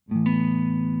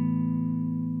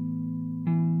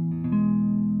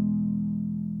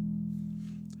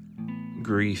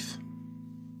Grief.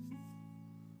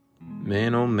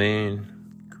 Man, oh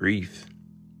man, grief.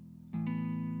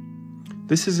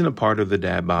 This isn't a part of the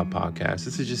Dad Bod podcast.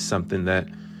 This is just something that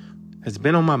has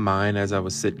been on my mind as I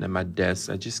was sitting at my desk.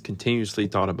 I just continuously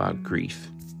thought about grief.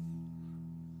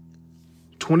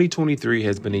 2023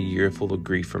 has been a year full of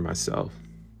grief for myself,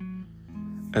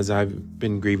 as I've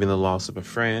been grieving the loss of a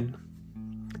friend,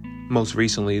 most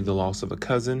recently the loss of a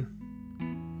cousin,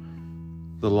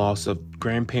 the loss of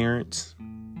grandparents,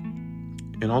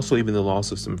 and also even the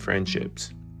loss of some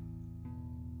friendships.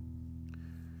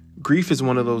 Grief is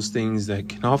one of those things that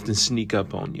can often sneak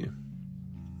up on you.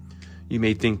 You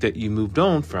may think that you moved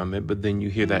on from it, but then you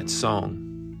hear that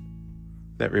song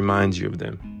that reminds you of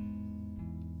them.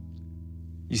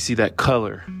 You see that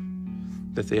color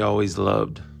that they always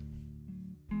loved.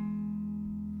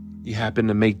 You happen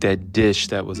to make that dish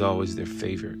that was always their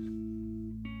favorite.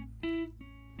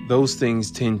 Those things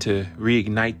tend to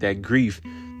reignite that grief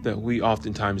that we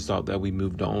oftentimes thought that we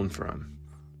moved on from.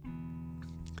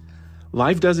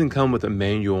 Life doesn't come with a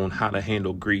manual on how to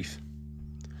handle grief.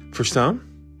 For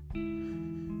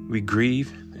some, we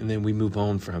grieve and then we move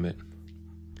on from it.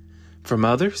 From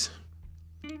others,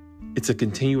 it's a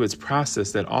continuous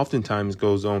process that oftentimes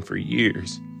goes on for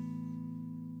years.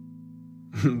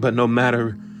 But no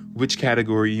matter which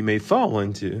category you may fall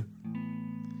into,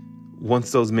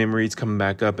 once those memories come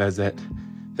back up as that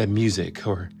music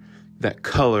or that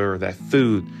color or that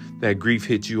food, that grief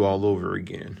hits you all over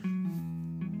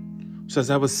again. So as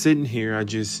I was sitting here, I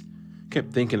just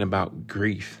kept thinking about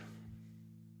grief.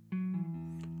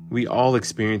 We all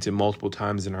experience it multiple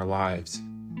times in our lives.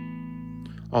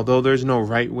 Although there's no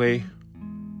right way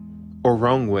or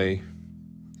wrong way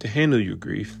to handle your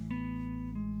grief,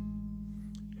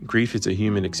 grief is a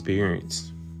human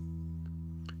experience.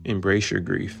 Embrace your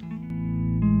grief.